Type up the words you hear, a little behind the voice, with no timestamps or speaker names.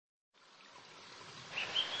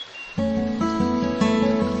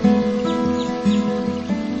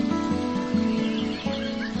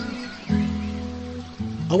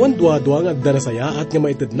Awan dua-dua nga agdarasaya at nga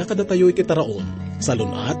maited na kadatayo iti taraon, sa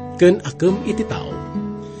lunat, ken akem iti tao.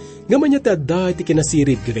 Ngaman niya ti adda iti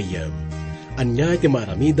kinasirid gagayam. Anya iti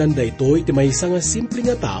maaramidan da ito iti maysa nga simple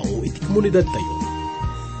nga tao iti komunidad tayo.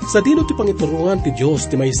 Sa dino ti pangiturungan ti Diyos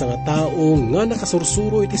ti maysa nga tao nga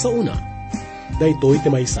nakasursuro iti sauna. Da ito iti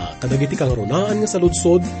maysa kadagiti kangrunaan nga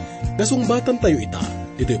saludsod nga sungbatan tayo ita.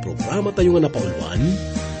 Dito'y programa tayo nga napauluan,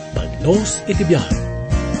 Bagnos iti Biyahe.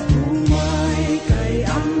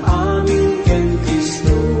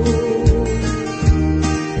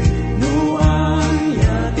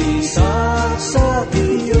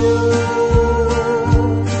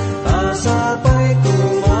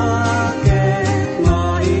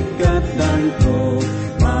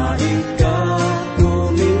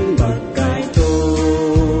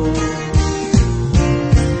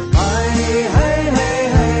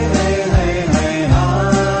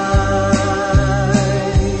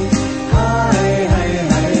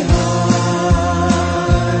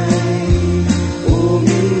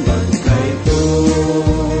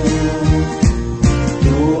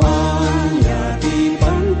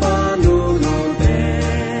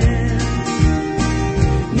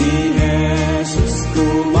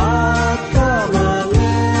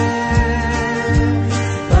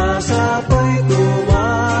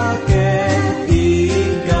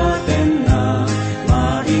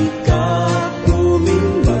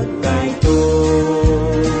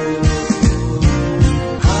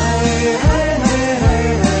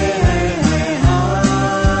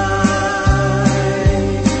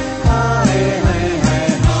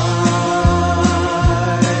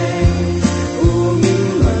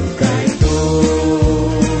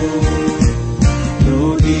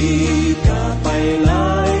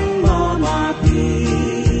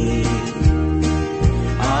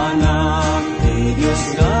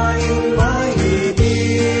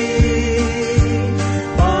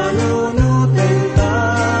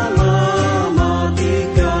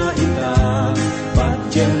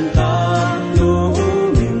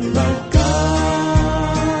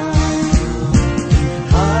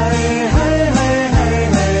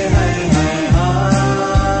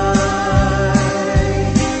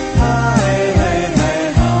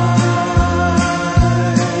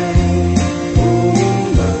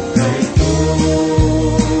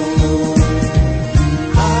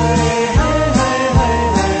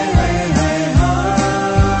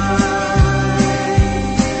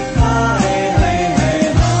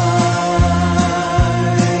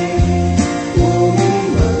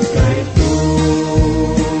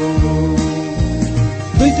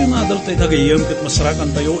 Nagayam ket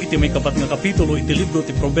masarakan tayo iti may kapat nga kapitulo iti libro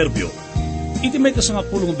ti Proverbio. Iti may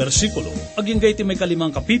kasangapulong bersikulo, aging iti may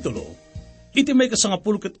kalimang kapitulo, iti may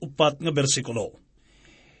kasangapul ket upat nga bersikulo.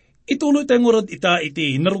 Ituloy tayo ngurad ita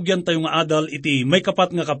iti narugyan tayo nga adal iti may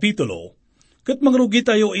kapat nga kapitulo, ket mangrugi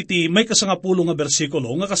tayo iti may kasangapulong nga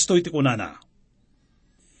bersikulo nga kastoy ti kunana.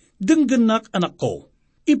 Denggenak anak ko,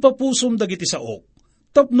 ipapusom dagiti saok,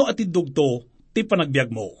 tapno ati dugto ti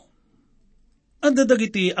panagbiag mo. Anda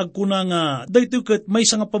dagiti agkuna nga daytoy ket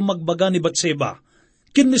maysa nga pamagbaga ni Batseba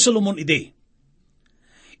ken ni Solomon ide.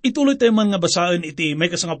 Ituloy tayo man nga basaan iti may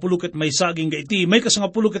kasangapulo ket maysa aging iti may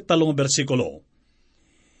kasangapulo ket talong bersikulo.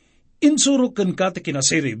 Insuro ken ka ti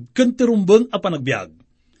kinasirib ken ti rumbeng a panagbiag.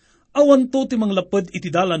 Awan to ti manglaped iti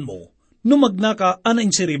dalan mo no magnaka ana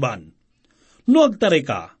insiriban. No agtaray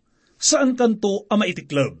ka saan kanto a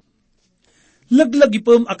maitikleb.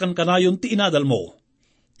 Laglagipem akan kanayon ti inadal mo.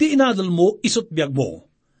 Ti inadal mo isot biag mo,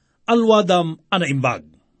 alwadam anaimbag.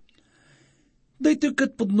 Daytoy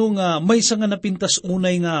ket pudno nga maysa nga napintas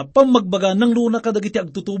unay nga pamagbaga nang luna kadagiti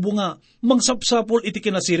agtutubo nga mangsapsapol iti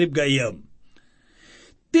kinasirib gayam.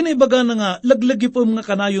 Tinaybaga na nga laglagipem nga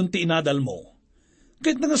kanayon ti inadal mo.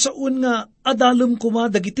 Kahit nga saun nga adalem kuma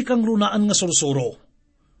dagiti kang lunaan nga sursuro.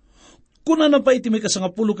 Kuna na pa iti may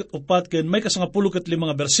kasangapulo ket upat ken may kasangapulo ket limang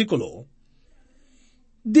nga bersikulo,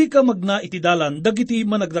 di ka magna iti dalan dagiti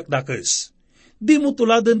managdakdakes. Di mo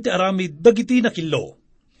tuladen ti aramid dagiti nakillo.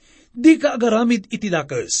 Di ka agaramid iti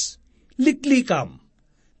dakes. Liklikam,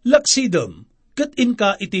 laksidem, ket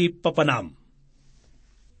inka iti papanam.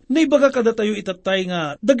 Naibaga kada tayo itatay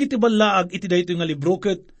nga dagiti balaag iti daytoy nga libro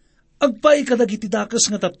ket agpay ka dagiti dakes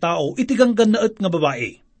nga tattao iti ganggan naet nga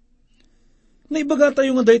babae. Naibaga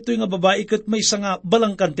tayo nga daytoy nga babae ket maysa nga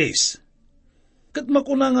balangkantes. Kat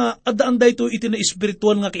makuna nga adaan dayto iti na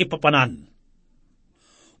espirituan nga kaipapanan.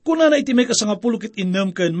 Kuna na iti may kasangapulukit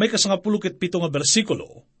innem ken may kasangapulukit pito nga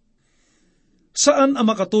bersikulo, saan ang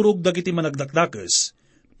makaturog dagiti managdakdakes,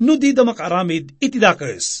 no di da makaaramid iti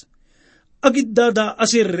dakes. Agid dada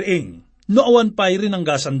asirring, no awan pay rin ang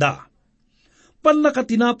gasanda. pan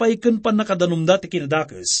nakatinapay ken pan nakadanumda ti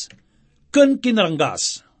kinadakes, ken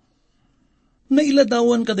kinaranggas.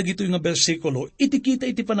 Nailadawan kadagito nga bersikulo, iti kita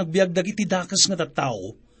iti panagbiag dagiti dakes nga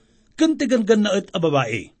tattao, ken ti gangan na et a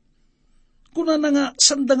babae. Kuna na nga,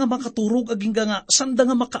 sanda nga makaturog, aging nga, sanda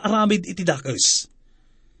nga makaaramid iti dakes.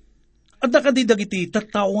 At nakadi dagiti,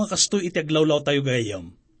 tattao nga kastoy iti aglawlaw tayo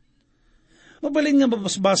gayam. Mabalin nga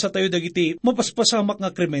mapasbasa tayo dagiti, mapaspasamak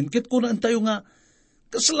nga krimen, kit kunaan tayo nga,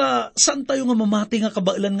 kasla, saan tayo nga mamati nga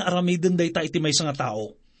kabailan nga aramidin day ta iti may nga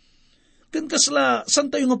tao. Ken kasla,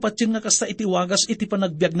 saan tayo nga patsing nga kasta iti wagas iti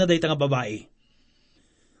panagbiag na day ta nga babae.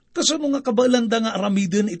 Kasano nga kabailan da nga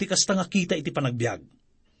aramidin iti kasta nga kita iti panagbiag.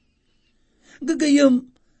 Gagayam,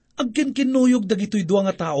 agkinkinuyog dagito'y dua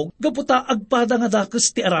nga tao, gaputa agpada nga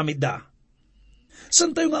dakes ti aramid da.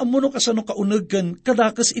 San tayo nga amuno kasano kaunag ken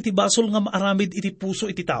kadakes iti basol nga maaramid iti puso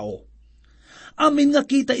iti tao. Amin nga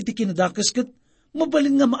kita iti kinadakes ket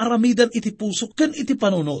mabalin nga maaramidan iti puso ken iti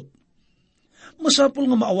panunot. Masapol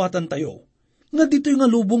nga maawatan tayo, nga dito'y nga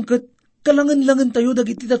lubong ket kalangan-langan tayo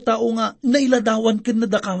dagiti tao nga nailadawan ken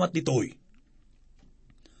nadakamat dito'y.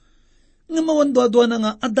 Nga mawandwa-dwa na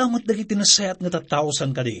nga adamat dagiti nasayat nga tattao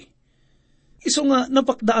san kadi. Iso nga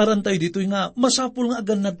napakdaaran tayo dito'y nga masapol nga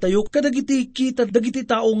aganad tayo kadagiti kita dagiti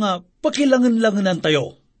tao nga pakilangan-langanan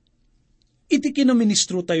tayo. Iti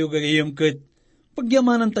kinaministro tayo gagayam ket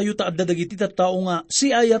pagyamanan tayo taadda dagiti tattao nga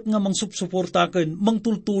si ayat nga mangsupsuportaken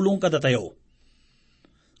mangtultulong kada tayo.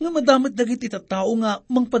 Nga madamit dagiti tattao nga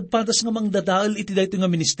mangpadpadas nga mangdadaal iti dayto nga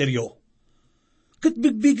ministeryo. Ket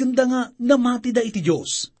bigbigan da nga namati da iti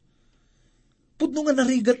Dios. Pudno nga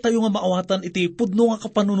narigat tayo nga maawatan iti pudno nga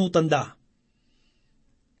kapanunutan da.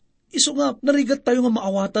 Isu nga narigat tayo nga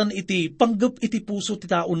maawatan iti panggep iti puso ti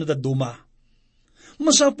tao na daduma.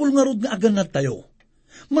 Masapul nga rod nga aganad tayo.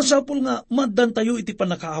 Masapul nga maddan tayo iti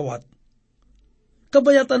panakaawat.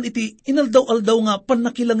 Kabayatan iti inaldaw-aldaw nga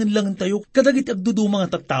panakilangin-langin tayo kadagiti agduduma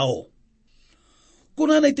nga tattao.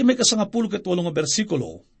 Kunana iti may kasangapul ket 8 nga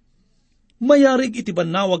bersikulo, mayarig iti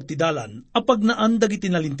banawag ti dalan apag naan dagiti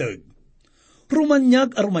nalinteg.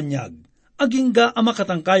 Rumanyag a rumanyag, agingga a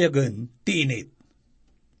makatangkayagen ti init.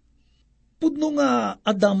 Pudno nga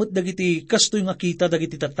adamot dagiti kastoy nga kita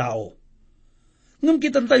dagiti tattao. Ngem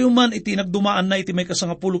kitan tayo man iti nagdumaan na iti may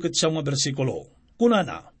kasangapul ket 9 nga bersikulo.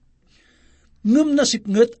 Kunana, ngem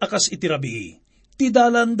nasipnget akas iti rabii, ti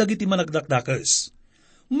dalan dagiti managdakdakes.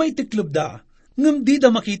 May tiklob da, ngem di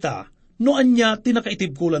da makita, no anya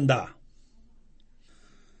tinakaitibkulan da.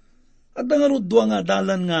 At nangarudwa nga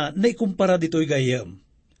dalan nga naikumpara dito'y gayam.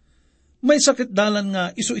 May sakit dalan nga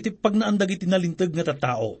isu iti pagnaan dagiti nalinteg nga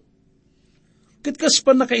tattao. Kitkas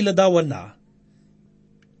pa nakailadawan na,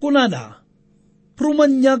 kunana,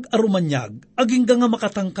 rumanyag a rumanyag, aging nga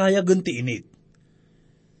makatangkaya ganti init.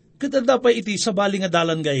 Kitadapay iti sabali nga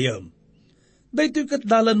dalan gayam. Daytoy kat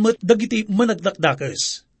dalan met dagiti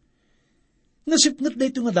managdakdakes. Nasipnget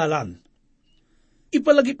daytoy nga dalan.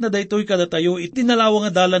 Ipalagip na daytoy kada tayo itinalawa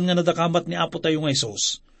nga dalan nga nadakamat ni Apo tayo nga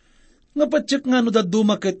Isos. Nga patsyak nga no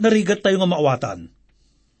dadumakit narigat tayo nga maawatan.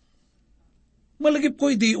 Malagip ko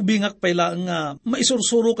iti ubingak payla nga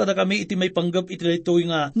maisursuro kada kami iti may panggap iti daytoy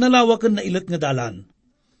nga nalawakan na ilat nga dalan.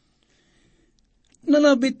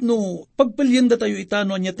 Nalabit no, pagpilyan da tayo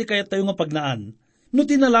itano anya ti kayat tayo nga pagnaan. No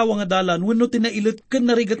tinalawa nga dalan, wenno tinailit ken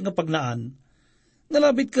narigat nga pagnaan.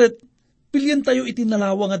 Nalabit ket, pilyan tayo iti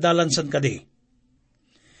nalawa nga dalan san kadi.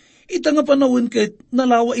 Ita nga panawin ket,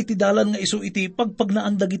 nalawa iti dalan nga iso iti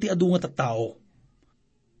pagpagnaan dagiti adu nga tattao.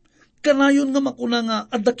 Kanayon nga makuna nga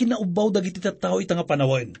adda kinaubaw dagiti tattao ita nga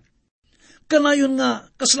panawin. Kanayon nga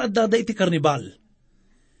kasladada iti karnibal.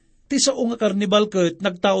 Ti sao nga karnibal ket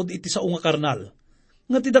nagtaod iti sao nga karnal.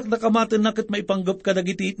 Nga tidakdakamaten na ket maipanggap ka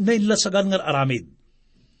dagiti nailasagan nga aramid.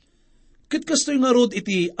 Ket kastoy nga rod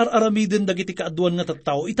iti aramiden dagiti kaaduan nga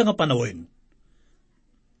tattao ita nga panawin.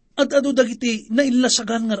 At adu dagiti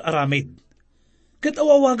nailasagan nga aramid. Ket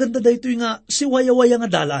awawagan da daytoy nga siwaya-waya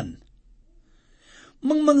nga dalan.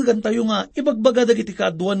 Mangmanggan tayo nga ibagbaga dagiti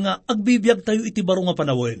kaaduan nga agbibiyag tayo iti baro nga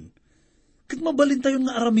panawin. Ket mabalin tayo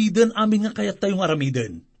nga aramiden amin nga kayat tayo nga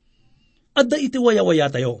aramiden. Adda iti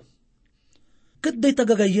waya-waya tayo. Ket day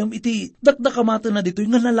tagagayam iti dakdakamaten na ditoy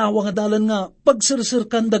nga nalawa nga dalan nga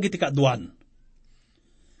pagsirsirkan dagiti kaaduan.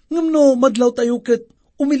 Ngem no madlaw tayo ket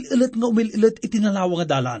umililit iti nalawa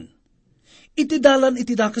nga dalan. Iti dalan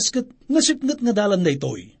iti dakes ket nasipnget nga dalan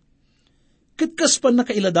daytoy. Ket kaspan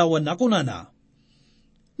nakailadawan na kunana.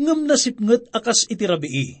 Ngem nasipnget akas iti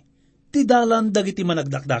rabii, ti dalan dagiti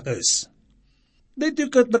managdakdakes. Daytoy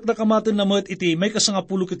ket dakdakamaten na met iti may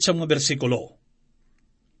kasangapulo ket 9 nga bersikulo.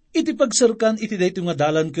 Iti pagsarkan iti dayto nga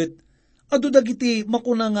dalan ket adu dagiti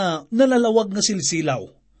makuna nga nalalawag nga silsilaw.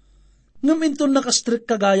 Ngaminton nakastrik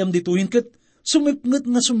kagayam dituin ket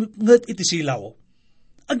sumipnget iti silaw.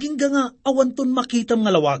 Aging nga awanton makitam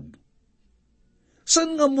nga lawag.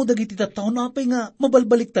 San nga mo dagiti tattaw napay nga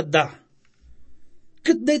mabalbaliktad da?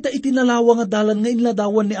 Ket dayta itinalawa nga dalan nga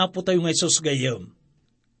inladawan ni Apo tayo nga Isus gayam.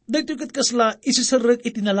 Dayto ket kasla isisarek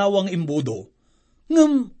itinalawa nga imbudo.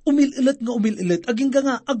 Ngem umililit aging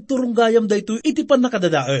nga agturong gayam dayto iti pan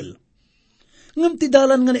nakadadael. Ngem ti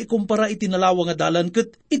dalan nga naikumpara itinalawa nga dalan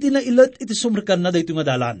ket itinailet iti sumrekan na dayto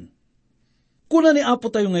nga dalan. Kuna ni Apo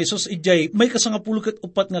tayo nga Isus ijay may kasangapulo ket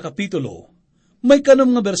upat nga kapitulo, may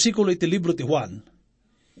kanam nga bersikulo iti libro ti Juan.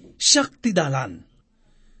 Siak ti dalan.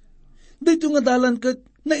 Dayto nga dalan ket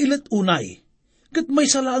nailet unay, ket may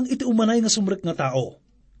salaang iti umanay nga sumrek nga tao.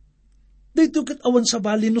 Dayto ket awan sa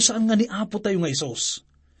bali no saan nga ni Apo tayo nga Isus.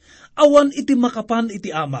 Awan iti makapan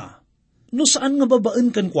iti Ama, no saan nga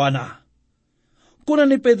babaen ken kuana. Kuna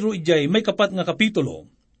ni Pedro ijay may kapat nga kapitulo,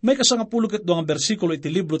 may kasangapulo ket nga bersikulo iti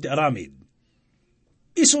libro ti Aramid.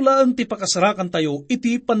 Isulaan ti pakasarakan tayo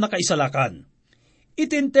iti pannakaisalakan.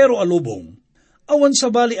 Iti entero alubong, awan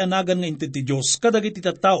sa bali anagan nga inted ti Diyos kadagiti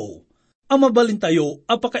tattao, amabalin tayo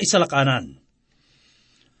apakaisalakanan.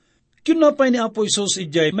 Kinapay ni Apo Isus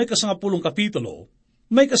ijay may kasangapulong kapitulo,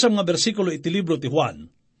 may kasam nga bersikulo iti libro ti Juan.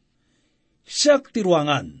 Siak ti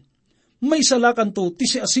ruangan, may salakan to ti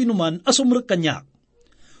si asinuman asumrek kanyak.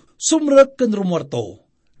 Sumrek ken rumuarto,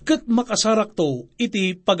 ket makasarak to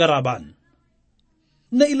iti pagaraban.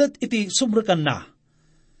 Nailet iti sumrekan na.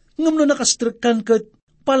 Ngam no nakastrekkan ket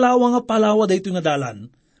palawa nga palawa dayto nga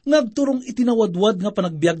dalan, ngagturong itinawadwad nga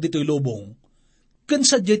panagbiag dito'y lubong, ken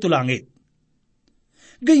sadyay to langit.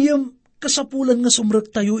 Gayam, kasapulan nga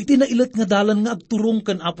sumrek tayo, itinailat nga dalan nga agturong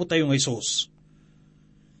ken Apo tayo nga Isus.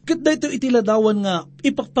 Ket dayto itiladawan nga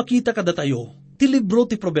ipakpakita kada tayo, ti libro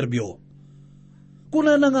ti Proverbio.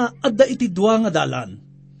 Kuna na nga adda iti dua nga dalan.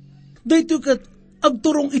 Dayto ket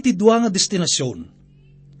agturong iti dua nga destinasyon.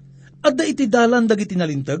 Adda iti dalan dagiti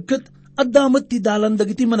nalintag, ket addamet ti dalan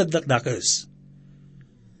dagiti managdakdakes.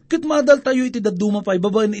 Ket madal tayo iti daduma pay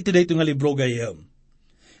babaen iti dayto nga libro gayam.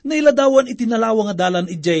 Nailadawan iti nalawa nga dalan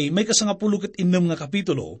ijay may kasangapulo ket innem nga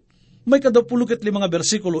kapitulo, may kadapulo ket lima nga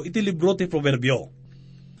bersikulo iti libro ti Proverbio.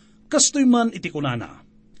 Kastoy man iti kunana.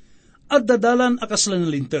 Adda dalan akaslan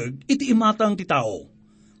linteg iti imatang ti tao,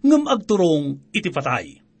 ngem agturong iti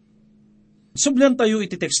patay. Sublian tayo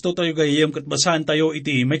iti teksto tayo gayam ket basahan tayo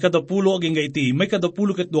iti may kadapulo aging nga iti may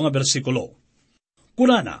kadapulo ket dua nga bersikulo.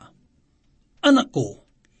 Kunana, anak ko,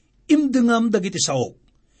 imdengam dagiti saok,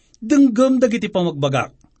 denggam dagiti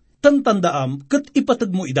pamagbagak, tantandaam ket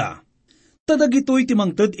ipateg mo ida. Tadagitoy ti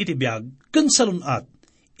mangted iti biag, ken salunat,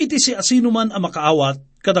 iti si asinuman a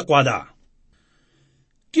makaawat kadakwada.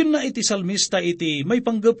 Kyun na iti salmista iti may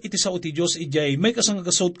panggap iti sao ti Diyos ijay may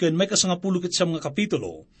kasangagasot ken may kasangapulo ket siyam nga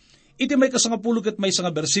kapitulo, iti may kasangapulo ket may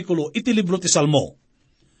nga bersikulo iti libro ti Salmo.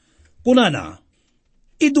 Kunana,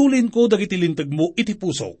 idulin ko dagiti linteg mo iti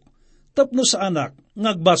pusok, tapno sa anak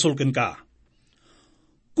ngagbasol ken ka.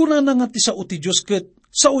 Kunana nga ti sao ti Diyos ket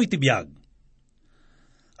sao iti biag.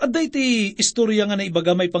 Adda iti istorya nga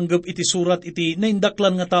naibaga may panggap iti surat iti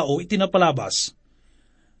naindaklan nga tao iti napalabas.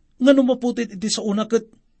 Nga numaputit iti sa una ket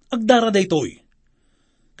agdara daytoy.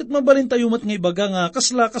 Ket mabalin tayo mat nga ibaga nga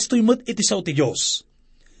kasla kastoy met iti sao ti Diyos.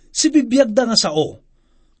 Si bibiyag da nga sao,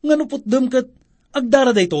 nga nuputdem ket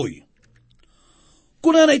agdara daytoy.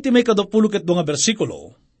 Kunana iti may kadapulo ket dua nga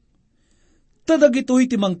bersikulo,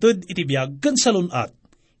 tadagitoy iti mangted iti biag ken salunat,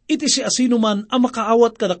 iti si asinuman a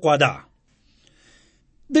makaawat kadakwada.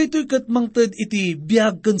 Daytoy ket mangted iti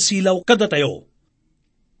biag ken silaw kada tayo.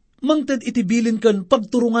 Mangted iti bilin ken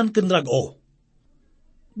pagturungan ken rag-o.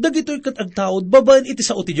 Dagitoy ket agtaod babaen iti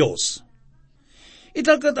sao ti Dios.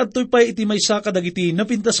 Itakat adtoy pay iti maysa kadagiti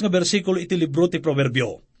napintas nga bersikulo iti libro ti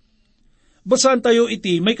Proverbio. Basahan tayo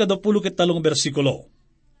iti may kadapulo ket talong bersikulo.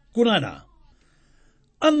 Kunana,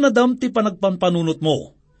 an nadam ti panagpampanunot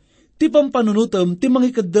mo, ti pampanunutem ti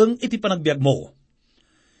mangikadeng iti panagbiag mo.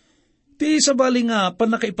 Ti sabali nga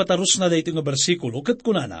panakaipatarus na dayto nga bersikulo ket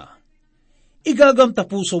kunana, igagam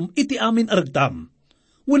tapusom iti amin aragtam,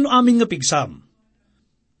 wenno amin nga pigsam.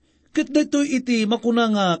 Ket daytoy iti makuna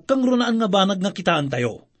nga kangrunaan nga banag nga kitaan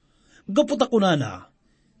tayo. Gaputa kunana,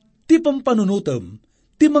 ti pampanunutem,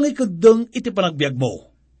 ti mangikadeng iti panagbiag mo.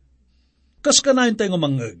 Kas kanayon tayo nga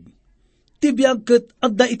mangeg, ti biag ket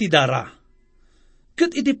adda iti dara.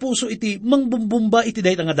 Ket iti puso iti mangbumbumba iti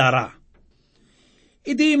dayta nga dara.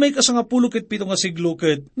 Iti may kasangapulo ket pito nga siglo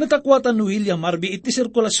ket natakwatan ni William Harvey iti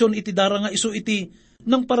sirkulasyon iti dara nga isu iti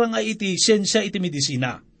nang parangay iti siyensya iti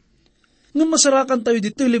medisina. Nga masarakan tayo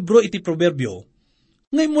dito libro iti Proverbio,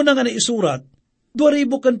 ngay mo na nga naisurat,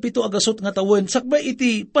 2,700 agasot nga tawen, sakbay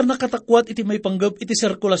iti panakatakwat iti may panggap iti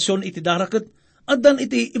sirkulasyon iti daraket, addan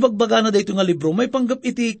iti ibagbaga na dayto nga libro, may panggap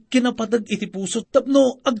iti kinapatag iti puso,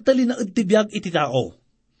 tapno agtali na iti biyag iti tao.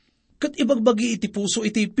 Kat ibagbagi iti puso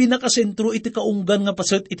iti pinakasentro iti kaunggan nga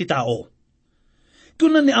paset iti tao.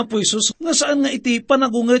 Kunan ni Apo Isus, nga saan nga iti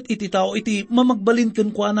panagunget iti tao iti mamagbalin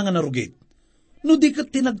kenkwana nga narugit. No di kat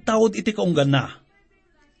tinagtawad iti kaunggan na.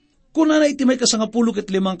 Kunan na iti may kasangapulo ket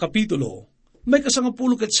 5 kapitulo, may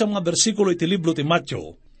kasangapulo ket 9 nga bersikulo iti libro ti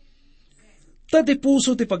Mateo. Tati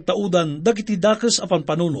puso ti pagtaudan, dagiti dakes apan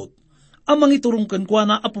panunot, amang iturong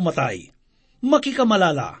kenkwana a pumatay,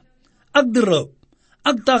 makikamalala, agderep,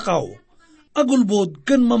 agtakaw, agulbod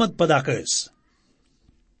ken mamadpadakes.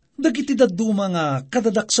 Dagiti dadduma nga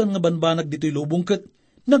kadadaksan nga banbanag dito'y lubong ket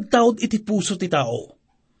nagtaod iti puso ti tao.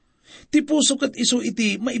 Ti puso ket isu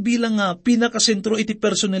iti maibilang nga pinakasentro iti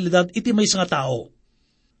personalidad iti maysa nga tao.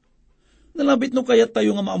 Nalabit no kayat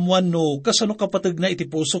tayo nga maamuan no kasano kapateg na iti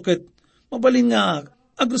puso ket mabalin nga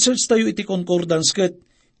ag-research tayo iti concordance ket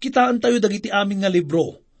kitaan tayo dagiti amin nga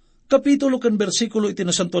libro. Kapitulo ken bersikulo iti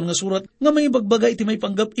nasantuan nga surat nga may bagbaga iti may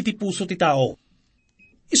panggap iti puso ti tao.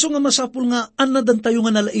 Isu nga masapul nga annadan tayo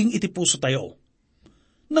nga nalaing iti puso tayo.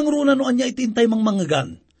 Nangruna no anya iti intay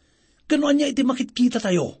mangmangagan. Kano anya iti makitkita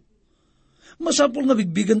tayo. Masapul nga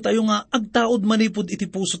bigbigan tayo nga agtaod manipod iti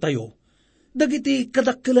puso tayo. Dagiti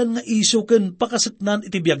kadakkelan nga iso ken pakasaknan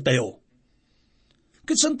iti biag tayo.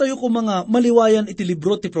 Kitsan tayo ko mga maliwayan iti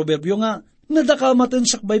libro ti Proverbio nga nadakamaten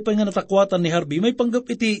sakbay pa nga natakwatan ni Harvey may panggap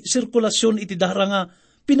iti sirkulasyon iti dahra nga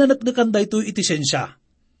pinanakdakan dayto iti sensya.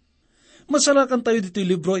 Masalakan tayo dito'y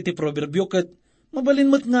libro iti Proverbio ket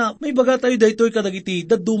mabalinmat nga may baga tayo daytoy kadagiti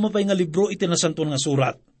dadduma pay nga libro iti nasantuan nga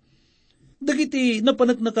surat. Dagiti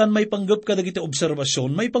napanaknakan may panggap kadagiti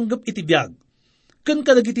obserbasyon, may panggap iti biag, ken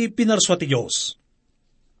kadagiti pinarswa ti Diyos.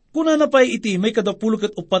 Kuna na pay iti may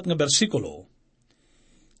 24 nga bersikulo,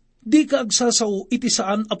 di ka agsasao iti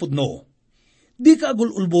saan apudno, di ka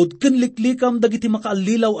agululbod ken liklikam dagiti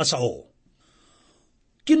makaalilaw asao.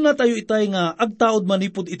 Kinna tayo itay nga agtaod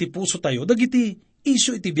manipod iti puso tayo, dagiti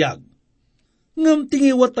isu iti biag. Ngam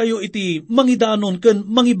tingiwat tayo iti mangidanon ken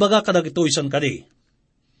mangibaga kadagito isan kadi.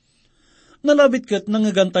 Nalabit ket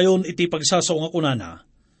nangagantayon iti pagsasaw nga kunana,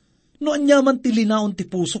 no anyaman ti linaon ti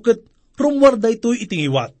puso ket rumwar daytoy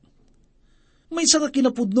itingiwat. May isa nga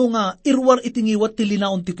kinapudno nga irwar itingiwat ti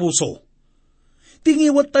linaon ti puso.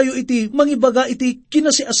 Tingiwat tayo iti mangibaga iti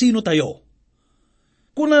kinasiasino tayo.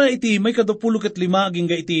 Kuna na iti may 25 aging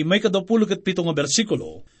ga iti may 27 nga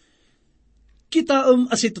bersikulo, kitaem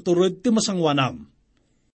as ituturod ti masangwanam.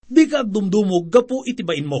 Di ka agdumdumog gapo iti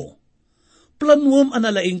bain mo. Planuam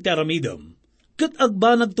analaing ti aramidem, ket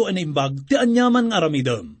agbanag to animbag ti anyaman nga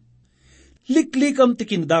aramidem. Liklikam ti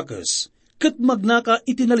kindakes, ket magnaka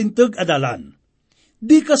iti nalinteg adalan.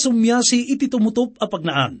 Di ka sumyasi iti tumutop a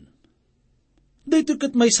pagnaan. Daytoy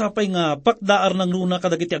ket may sapay nga pakdaar ng runa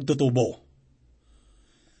kadagiti agtutubo.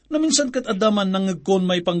 Naminsan ket adaman nangegkon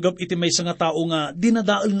may panggap iti maysa nga tao nga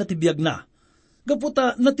dinadael na ti biag na.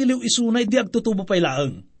 Gaputa natiliw isunay di agtutubo pay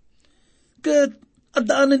laeng. Ket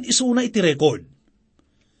addaanan isuna iti record.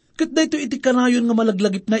 Ket dayto iti kanayon nga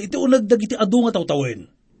malaglagip na iti unag dagiti adu nga tawtawen.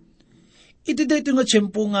 Iti dayto nga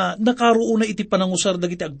tiyempo nga nakaruuna iti panangusar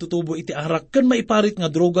dagiti agtutubo iti arak ken maiparit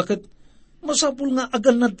nga droga ket masapul nga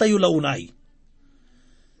aganad tayo launay.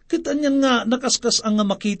 Ket anyan nga nakaskas ang nga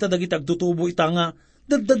makita dagiti agtutubo ita nga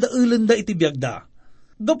daddadaelen da iti biagda.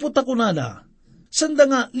 Gaputa kunana, sanda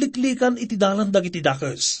nga liklikan iti dalan dagiti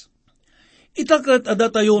dakes. Itaket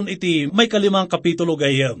adatayon iti may 5 kapitulo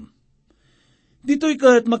gayem. Dito'y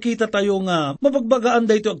ket makita tayo nga mapagbagaan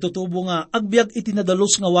dayto agtutubo nga agbiag iti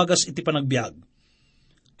nadalos nga wagas iti panagbiag.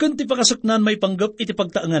 Ken ti pakasaknan may panggap iti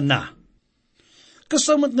pagtaengan na.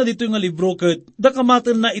 Kasamat nga dito'y nga libro ket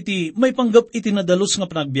dakamaten na iti may panggap iti nadalos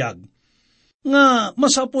nga panagbiag. Nga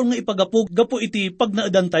masapol nga ipagapog gapo iti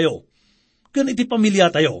pagnaadan tayo. Ken iti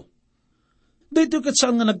pamilya tayo. Daytoy ket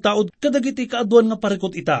saan nga nagtaod kadagiti kaaduan nga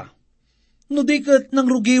parikot ita. No di ket nang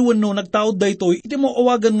rugiwen no nagtaod daytoy iti mo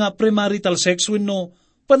awagan nga premarital sex wenno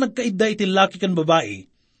panagkaidda iti laki ken babae.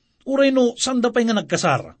 Uray no sanda pay nga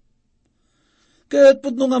nagkasar. Ket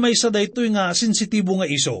pudno nga maysa daytoy nga sensitibo nga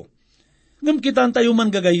iso. Ngem kitaan tayo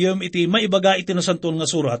man gagayem iti maibaga iti nasantuan nga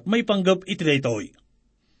surat may panggap iti daytoy.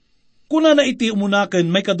 Kuna na iti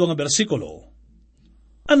umunaken may 2 nga bersikulo.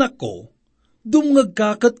 Anak ko, dumngeg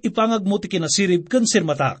ka ket ipangag mo ti kinasirib ken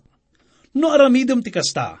sirmatak. No aramidem ti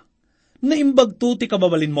kasta, naimbag to ti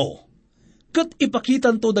kababalin mo. Ket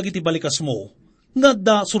ipakitan to dagiti balikas mo, nga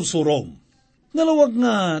da sursurom. Nalawag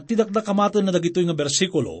nga tidakdakamaten na dagitoy nga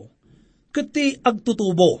bersikulo, ket ti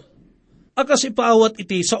agtutubo. Akas ipaawat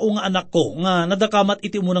iti sao nga anak ko nga nadakamat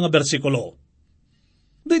iti umuna nga bersikulo.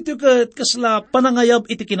 Dito ket kasla panangayab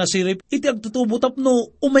iti kinasirip iti agtutubo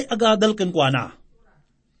tapno umay agadal ken kuana.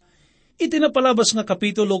 Iti napalabas nga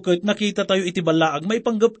kapitulo ket nakita tayo iti balaag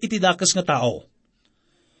maipanggep iti dakas nga tao.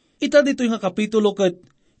 Ita dito nga kapitulo ket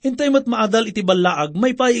hintay met maadal iti balaag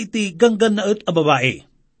may pay iti ganggan na et a babae.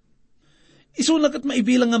 Isunak ket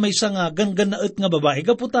maibilang nga maysa nga ganggan na et nga babae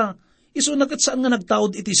gaputa isunak ket saan nga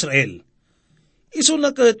nagtaod iti Israel.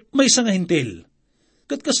 Isunak ket maysa nga hintil.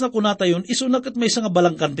 Ket kas na kunatayon isunak ket maysa nga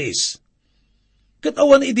balangkantis. Ket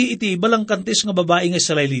awan idi iti balangkantis nga babae nga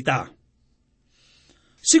Israelita.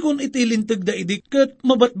 Sigun iti linteg da idi ket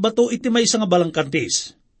mabatbato iti maysa nga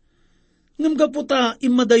balangkantis. Ngem gaputa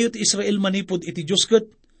immadayo ti Israel manipod iti Dios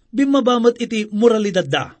ket bimabamet iti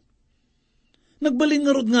moralidad da. Nagbalin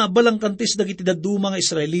nga rod nga balangkantis dagiti dadduma nga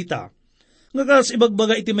Israelita. Nga kas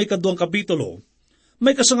ibagbaga iti may kaduang kapitulo,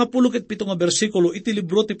 may kasangapulo ket pito nga bersikulo iti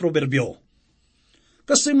libro ti Proverbio.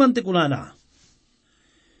 Kasi man ti kunana,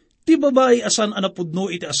 ti babae asan anapudno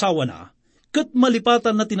iti asawa na, ket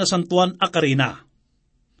malipatan na tinasantuan a karina.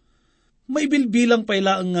 May bilbilang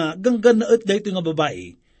pailaang nga ganggan na et dayto nga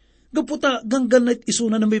babae, gaputa ganggan na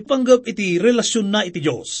isuna na may panggap iti relasyon na iti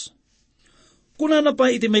Diyos. Kunana pa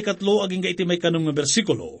iti may katlo aging iti may kanong nga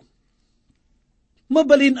bersikulo,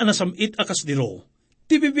 mabalin anasamit akas diro,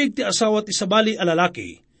 ti bibig ti asawa ti sabali a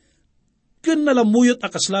lalaki, ken nalamuyot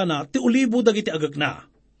akaslana ti ulibo dagiti agak na.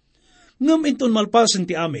 Ngem inton malpasen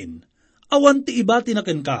ti amin, awan ti ibati na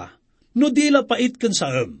ken ka, no dila pait ken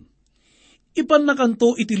saem. Ipan na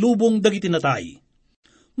kanto iti lubong dagiti natay.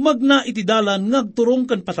 Magna iti dalan ngagturong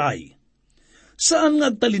ken patay. Saan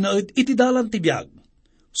ngagtalinaed iti dalan ti biag?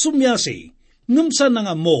 Sumyasi, ngem saan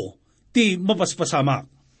nga mo ti mapaspasamak.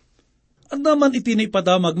 At naman iti na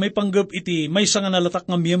ipadamag may panggap iti may nga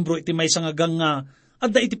nalatak nga miyembro iti may nga gang nga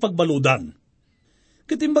adda iti pagbaludan.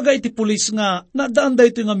 Kitimbaga iti pulis nga nadaan da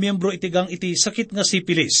ito nga miyembro iti gang iti sakit nga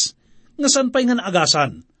sipilis, nga san pa'y nga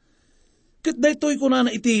naagasan. Kit da ito'y kuna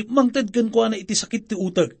na iti mangted ken kuana iti sakit ti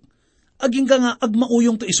utek, aging ka nga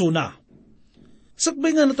agmauyong ti isuna.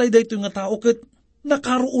 Sakbay nga natay da ito nga tao kit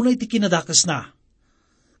nakaroonay ti kinadakas na.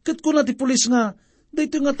 Kit kuna ti pulis nga, da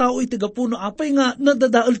ito nga tao iti gapuno apay nga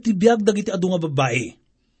nadadaal ti biag dagiti adu nga babae.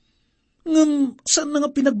 Ngem saan na nga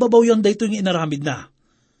pinagbabawyan da ito nga inaramid na?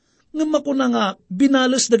 Ngem makuna nga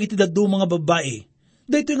binalas dagiti daddo mga babae,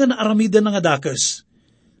 da ito nga naaramidan na nga dakas.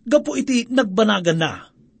 Gapo iti nagbanagan na.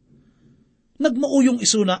 Nagmauyong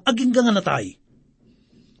isuna, aging nga natay.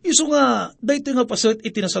 Isu nga, da ito nga paset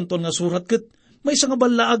iti nasanton nga surat ket may nga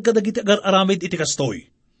balaag kadagiti agar aramid iti kastoy.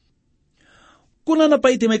 Kuna na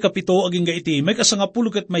pa iti may kapito, aging nga iti may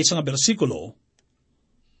kasangapulo ket may nga bersikulo,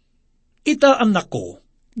 ita anak ko,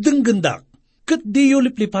 denggendak, ket diyo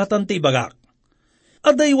liplipatan ti ibagak.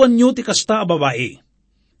 Adaywan nyo ti kasta a babae.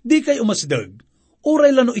 Di kay umasdag,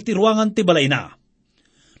 uray lano iti ruangan ti balay na.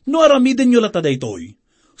 No aramiden nyo lata daytoy,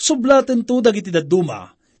 sublaten to dagiti dadduma,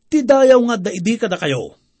 ti dayaw nga daidi kada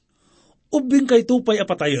kayo. Ubing kay tupay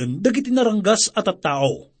apatayon, dagiti naranggas at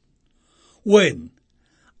tao. Wen,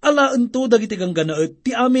 alaan to dagiti gangganaet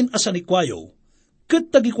ti amin asanikwayo, ket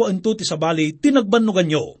tagikuan to ti sabali tinagbannugan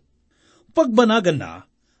nyo. Pagbanagan na,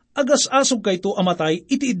 agas-asog kay to amatay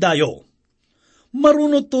iti iddayo.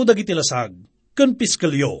 Marunot to dagiti lasag, ken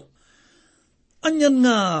piskalyo. Anyan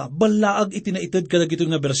nga balaag iti naited kadagito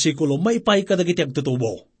nga bersikulo, maipay kadagiti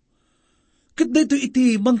agtutubo. Ket dayto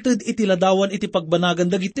iti mangted iti ladawan iti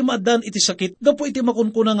pagbanagan dagiti maadan iti sakit, gapo iti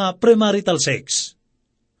makunkuna nga premarital sex.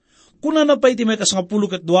 Kuna na pa iti may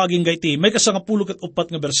kasangapulo ket duaging gaiti, may kasangapulo ket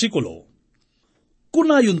upat nga bersikulo.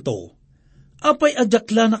 Kunayon to, apay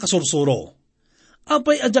adjakla na kasursuro,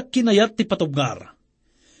 apay adyak kinayat ti patubngar.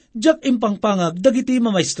 Jak impangpangag dagiti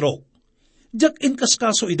mamaestrok, jak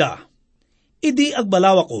inkaskaso ida, idi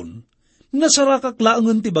agbalawakon, nasarakak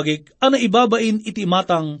laangan ti bagik, ana ibabain iti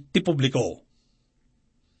matang ti publiko.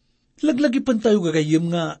 Laglagipan tayo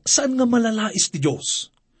gagayim nga, saan nga malalais ti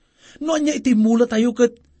Diyos? No anya iti mula tayo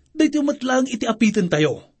kat, dayto matlang iti apitan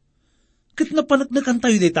tayo. Kat napanagnakan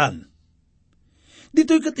tayo daytan.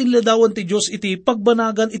 Dito'y kat inladawan ti Diyos iti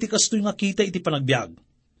pagbanagan iti kastoy nga kita iti panagbiag.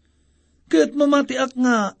 Kat mamatiak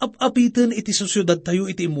nga apitan iti sosyudad tayo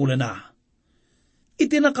iti imula na.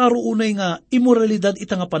 Iti nakaruunay nga imoralidad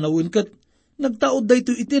ita nga panawin kat nagtaod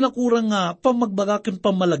dayto iti nakurang nga pamagbagaken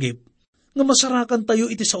pamalagip nga masarakan tayo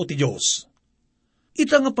iti sao ti Diyos.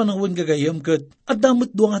 Ita nga panawin gagayam kat adamot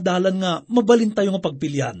duwa nga dalan nga mabalin tayo nga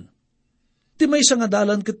pagpilian. Ti maysa nga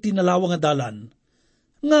dalan kat tinalawa nga dalan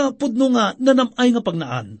nga pudno nga nanamay nga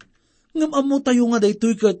pagnaan ngam ammo tayo nga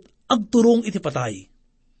daytoy kat agturong iti patay.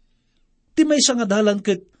 Ti maysa nga dalan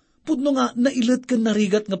ket pudno nga nailet ken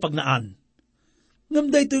narigat nga pagnaan. Ngam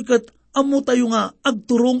daytoy ket ammo tayo nga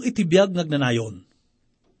agturong iti biag ngagnanayon.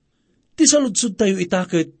 Ti saludsod tayo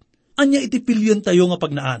itakit, anya iti pilyon tayo nga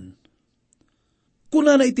pagnaan.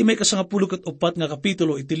 Kuna na iti may kasangapulok at upat nga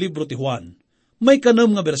kapitulo iti libro ti Juan, may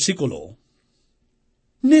kanam nga bersikulo.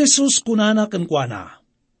 Ni Jesus kunana ken kuana,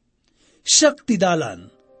 siyak ti dalan,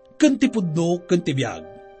 ken ti pudno ken ti biag.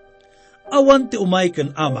 Awan ti umay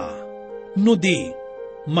ken ama, no di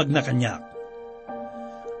magnakanyak.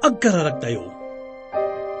 Agkararag tayo.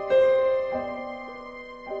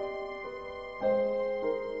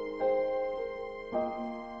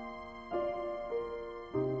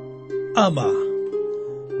 Ama,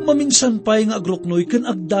 maminsan pa'y nga agroknoy ken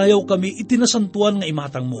agdayaw kami itinasantuan nga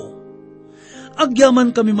imatang mo.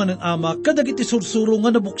 Agyaman kami man ng ama kadagiti sursuro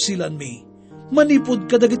nga nabuksilan mi, manipod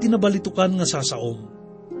kadagiti nabalitukan nga sasaom.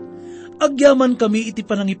 Agyaman kami iti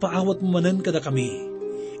panangipaawat mo manen kada kami,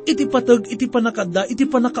 iti patag iti panakada iti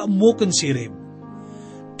panakaammo ken sirib.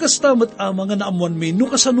 Kastamat ama nga naamuan mi no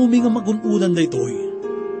kasanumi nga magununan daytoy.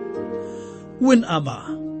 Wen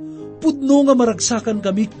ama, pudno nga maragsakan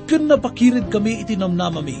kami, ken napakirid kami iti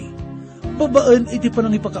namnamami. Babaan iti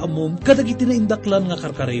panangipakaamom, kadagiti na indaklan nga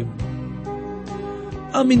karkarim.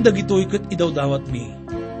 Amin dagitoy ket idawdawat mi.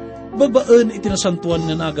 Babaan iti nasantuan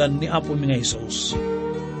nga nagan ni Apo mi nga Hesus.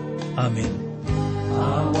 Amen.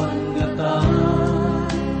 Awan nga ta,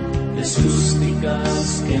 Jesus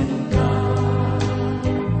tikas ken ka,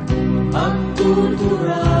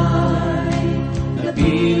 agtuturay,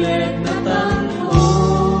 nabileg na tango.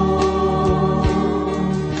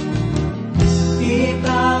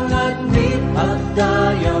 Itangan mit at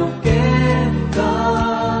dayaw ken ka,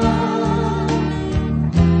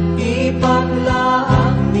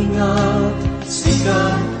 ipaglaang ningat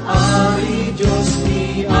sikat ari Diyos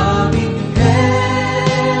ni aming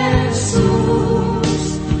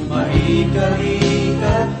Jesus.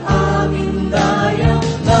 Maikarikat aming dayaw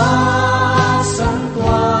na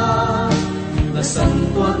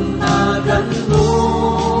santuan agan mo.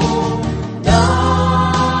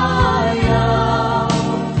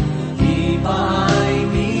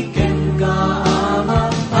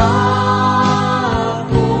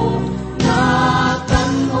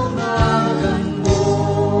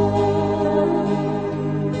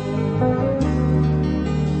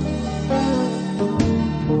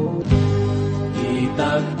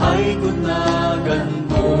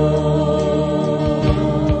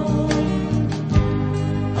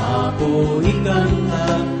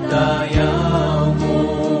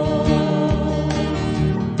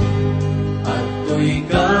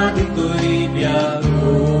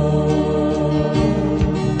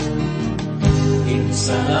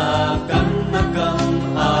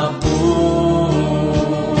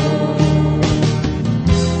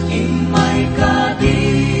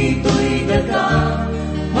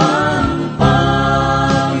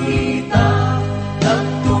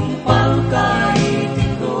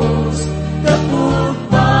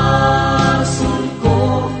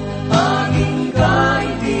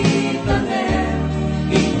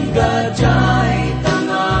 God.